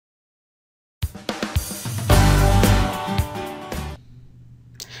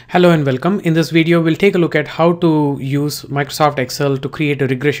Hello and welcome. In this video, we'll take a look at how to use Microsoft Excel to create a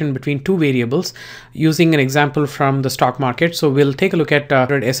regression between two variables using an example from the stock market. So we'll take a look at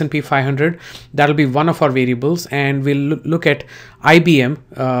S&P 500. That'll be one of our variables, and we'll look at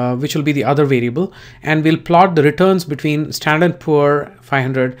IBM, which will be the other variable, and we'll plot the returns between Standard & Poor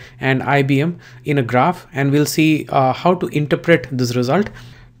 500 and IBM in a graph, and we'll see how to interpret this result.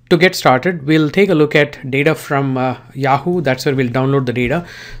 To get started, we'll take a look at data from Yahoo. That's where we'll download the data.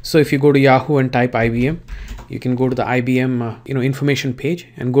 So if you go to Yahoo and type IBM, you can go to the IBM information page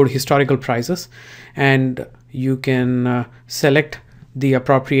and go to historical prices, and you can select the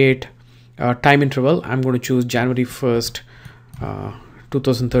appropriate time interval. I'm going to choose January 1st,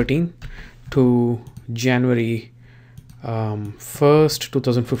 2013 to January 1st,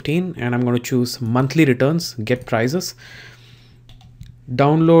 2015, and I'm going to choose monthly returns, get prices.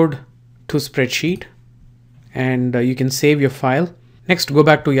 Download to spreadsheet, and you can save your file. Next, go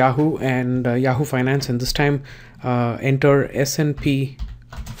back to Yahoo and Yahoo Finance, and this time enter S&P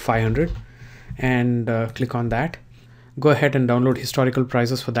 500 and click on that. Go ahead and download historical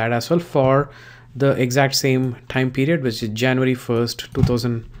prices for that as well for the exact same time period, which is January 1st,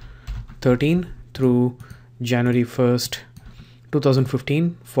 2013 through January 1st,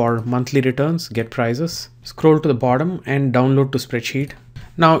 2015 for monthly returns, get prices. Scroll to the bottom and download to spreadsheet.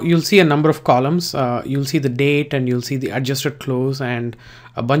 Now you'll see a number of columns. You'll see the date, and you'll see the adjusted close and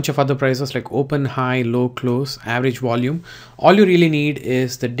a bunch of other prices like open, high, low, close, average volume. All you really need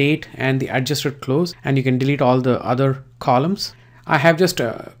is the date and the adjusted close, and you can delete all the other columns. I have just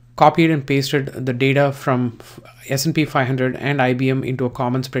copied and pasted the data from S&P 500 and IBM into a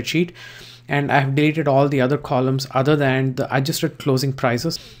common spreadsheet, and I have deleted all the other columns other than the adjusted closing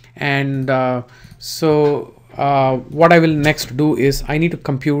prices. And what I will next do is I need to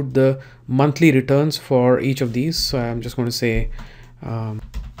compute the monthly returns for each of these. So I'm just going to say to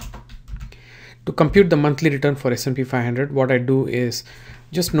compute the monthly return for S&P 500, what I do is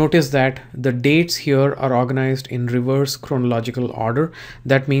just notice that the dates here are organized in reverse chronological order.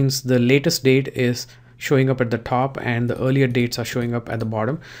 That means the latest date is showing up at the top and the earlier dates are showing up at the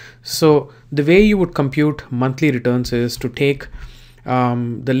bottom. So the way you would compute monthly returns is to take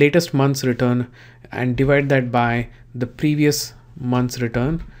the latest month's return and divide that by the previous month's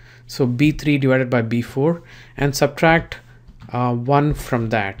return. So B3 divided by B4, and subtract 1 from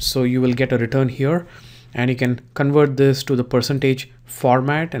that. So you will get a return here, and you can convert this to the percentage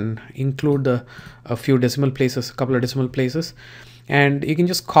format and include a couple of decimal places. And you can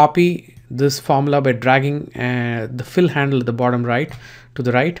just copy this formula by dragging the fill handle at the bottom right to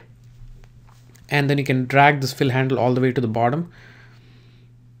the right, and then you can drag this fill handle all the way to the bottom.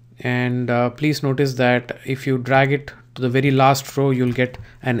 And please notice that if you drag it to the very last row, you'll get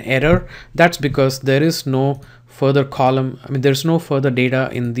an error. That's because there is no further column. There's no further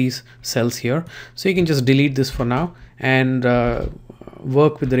data in these cells here. So you can just delete this for now and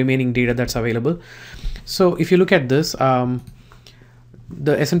work with the remaining data that's available. So if you look at this,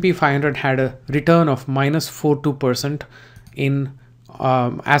 the S&P 500 had a return of -42% in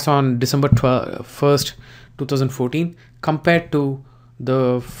as on December 1st, 2014 compared to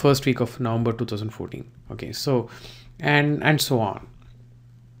the first week of November 2014. Okay, so and so on.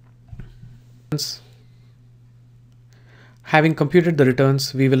 Having computed the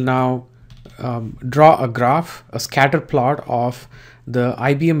returns, we will now draw a graph, a scatter plot of the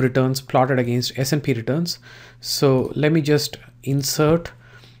IBM returns plotted against S&P returns. So let me just insert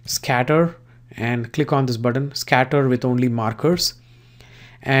scatter and click on this button, scatter with only markers,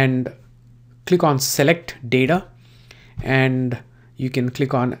 and click on select data, and you can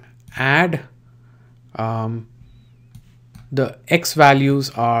click on add. The X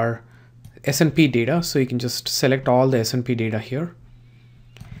values are S&P data, so you can just select all the S&P data here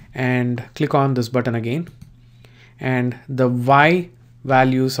and click on this button again, and the Y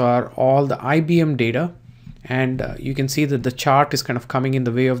values are all the IBM data. And you can see that the chart is kind of coming in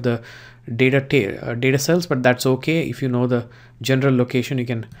the way of the data cells, but that's okay. If you know the general location, you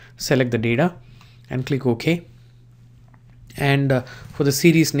can select the data and click OK. And for the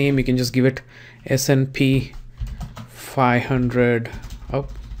series name, you can just give it S&P 500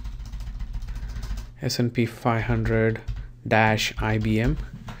 S&P 500-IBM,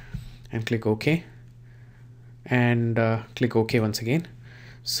 and click OK, and click OK once again.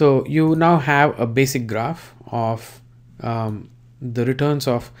 So you now have a basic graph of the returns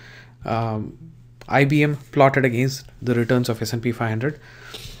of IBM plotted against the returns of S&P 500.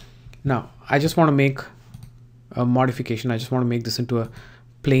 Now I just want to make a modification. I just want to make this into a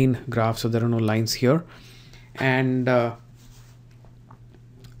plain graph so there are no lines here, and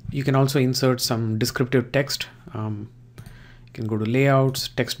you can also insert some descriptive text. You can go to layouts,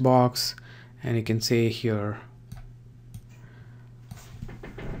 text box, and you can say here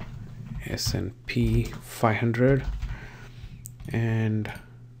S&P 500, and you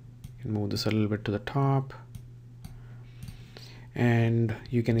can move this a little bit to the top, and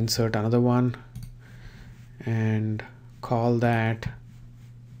you can insert another one and call that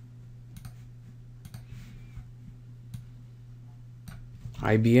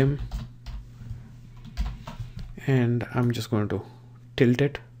IBM, and I'm just going to tilt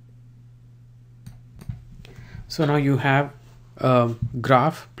it. So now you have a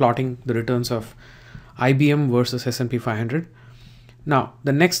graph plotting the returns of IBM versus S&P 500. Now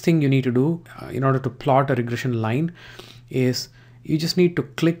the next thing you need to do in order to plot a regression line is you just need to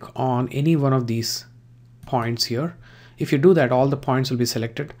click on any one of these points here. If you do that, all the points will be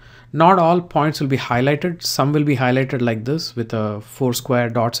selected. Not all points will be highlighted. Some will be highlighted like this with 4 square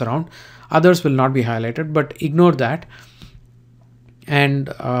dots around. Others will not be highlighted, but ignore that.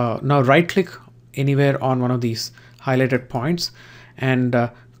 And now right click anywhere on one of these highlighted points and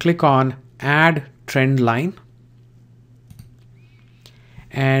click on add trend line,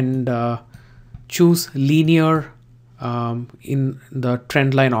 and choose linear in the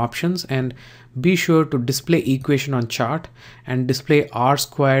trend line options, and be sure to display equation on chart and display R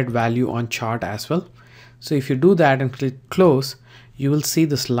squared value on chart as well. So if you do that and click close, you will see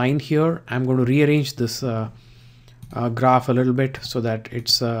this line here. I'm going to rearrange this graph a little bit so that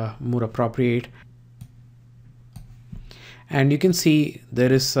it's more appropriate. And you can see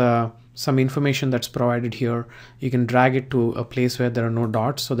there is some information that's provided here. You can drag it to a place where there are no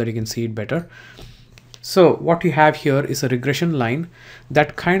dots so that you can see it better. So what you have here is a regression line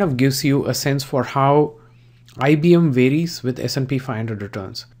that kind of gives you a sense for how IBM varies with S&P 500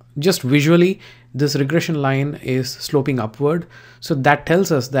 returns. Just visually, this regression line is sloping upward. So that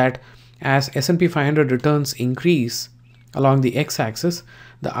tells us that as S&P 500 returns increase along the x-axis,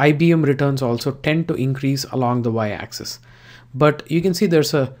 the IBM returns also tend to increase along the y-axis. But you can see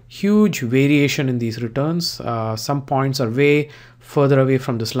there's a huge variation in these returns. Some points are way further away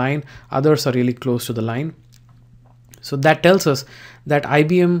from this line, others are really close to the line. So that tells us that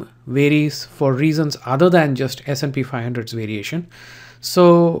IBM varies for reasons other than just S&P 500's variation.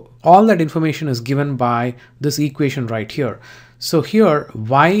 So all that information is given by this equation right here. So here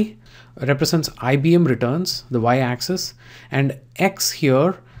y represents IBM returns, the y-axis, and x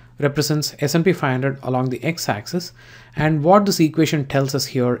here represents S&P 500 along the x-axis. And what this equation tells us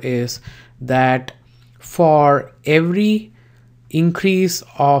here is that for every increase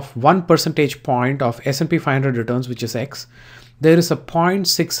of 1 percentage point of S&P 500 returns, which is x, there is a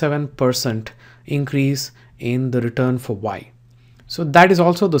 0.67% increase in the return for y. So that is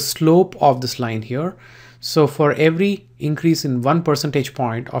also the slope of this line here. So for every increase in 1 percentage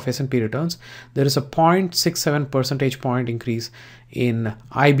point of S&P returns, there is a 0.67 percentage point increase in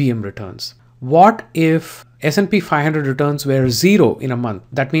IBM returns. What if S&P 500 returns were 0 in a month?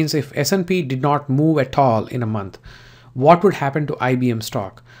 That means if S&P did not move at all in a month, what would happen to IBM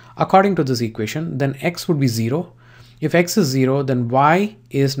stock? According to this equation, then x would be 0. If x is 0, then y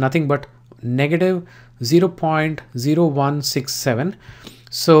is nothing but negative 0.0167.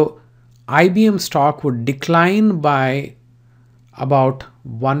 So IBM stock would decline by about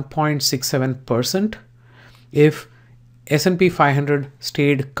 1.67% if S&P 500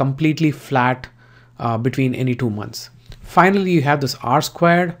 stayed completely flat between any 2 months. Finally, you have this R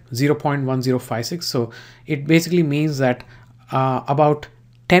squared 0.1056. So it basically means that about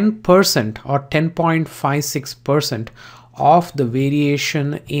 10% or 10.56% of the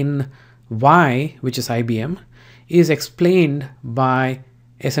variation in Y, which is IBM, is explained by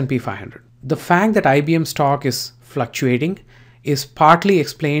S&P 500. The fact that IBM stock is fluctuating is partly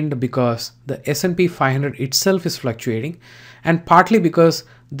explained because the S&P 500 itself is fluctuating, and partly because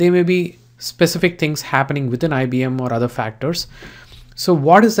there may be specific things happening within IBM or other factors. So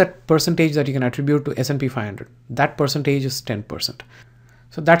what is that percentage that you can attribute to S&P 500? That percentage is 10%.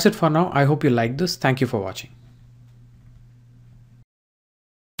 So that's it for now. I hope you like this. Thank you for watching.